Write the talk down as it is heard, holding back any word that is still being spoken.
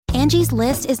Angie's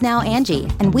List is now Angie,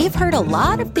 and we've heard a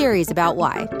lot of theories about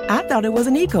why. I thought it was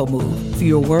an eco move.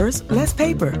 Fewer words, less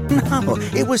paper. No,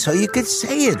 it was so you could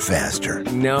say it faster.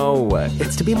 No,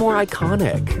 it's to be more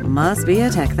iconic. Must be a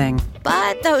tech thing.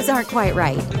 But those aren't quite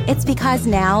right. It's because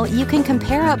now you can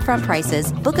compare upfront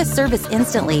prices, book a service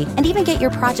instantly, and even get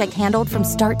your project handled from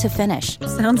start to finish.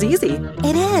 Sounds easy.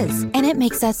 It is, and it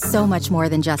makes us so much more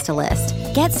than just a list.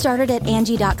 Get started at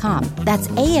Angie.com. That's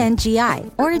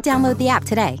ANGI, or download the app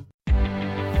today.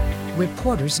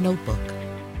 Reporter's Notebook.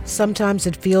 Sometimes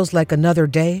it feels like another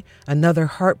day, another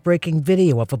heartbreaking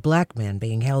video of a black man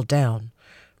being held down.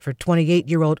 For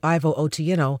 28-year-old Ivo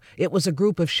Otieno, it was a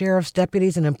group of sheriff's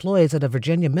deputies and employees at a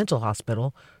Virginia mental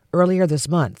hospital earlier this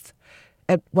month.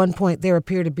 At one point, there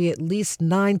appeared to be at least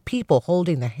 9 people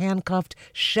holding the handcuffed,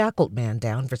 shackled man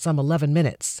down for some 11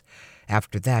 minutes.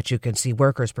 After that, you can see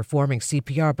workers performing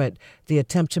CPR, but the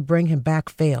attempt to bring him back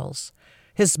fails.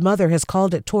 His mother has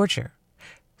called it torture.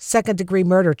 Second-degree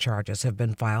murder charges have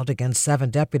been filed against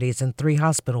 7 deputies and 3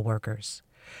 hospital workers.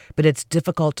 But it's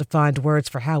difficult to find words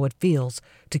for how it feels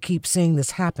to keep seeing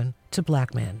this happen to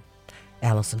black men.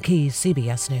 Allison Keyes,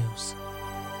 CBS News.